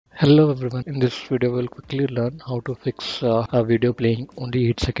Hello everyone, in this video we'll quickly learn how to fix a video playing only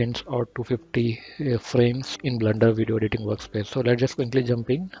 8 seconds or 250 frames in Blender video editing workspace. So let's just quickly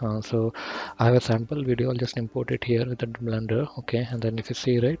jump in. So I have a sample video, I'll just import it here with the Blender, okay, and then if you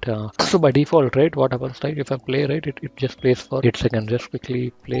see right, so by default right, what happens right, if I play right, it just plays for 8 seconds. Just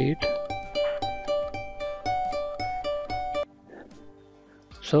quickly play it.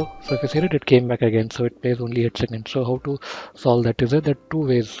 So if you see it came back again, so it plays only 8 seconds. So how to solve that? Is there are two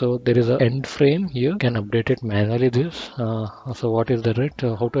ways. So there is a end frame here, you can update it manually this. So what is the rate?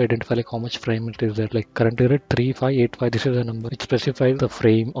 How to identify like how much frame it is there? Like currently rate 3585, this is a number which specifies the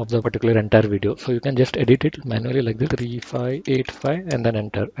frame of the particular entire video. So you can just edit it manually like this, 3585 and then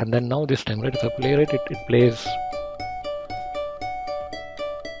enter. And then now this time right, if I play it plays.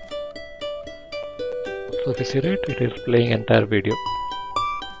 So if you see it is playing entire video.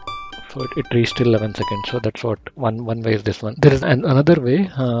 So it reached till 11 seconds. So that's what one way is this one. There is another way.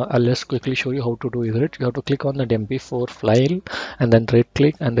 I'll just quickly show you how to do it. You have to click on the MP4 file and then right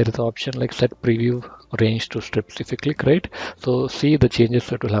click, and there is an option like set preview range to strips. If you click right, so see the changes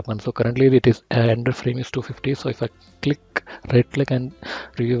that will happen. So currently it is render frame is 250. So if I right click and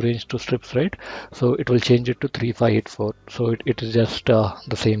preview range to strips right, so it will change it to 3584. So it is just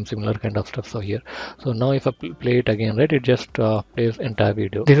the same similar kind of stuff. So here, so now if I play it again right, it just plays entire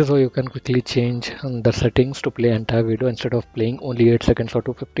video. This is how you can quickly change the settings to play entire video instead of playing only 8 seconds or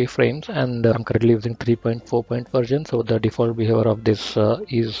 250 frames. And I'm currently using 3.4 version, so the default behavior of this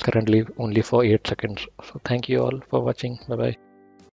is currently only for 8 seconds. So thank you all for watching. Bye bye.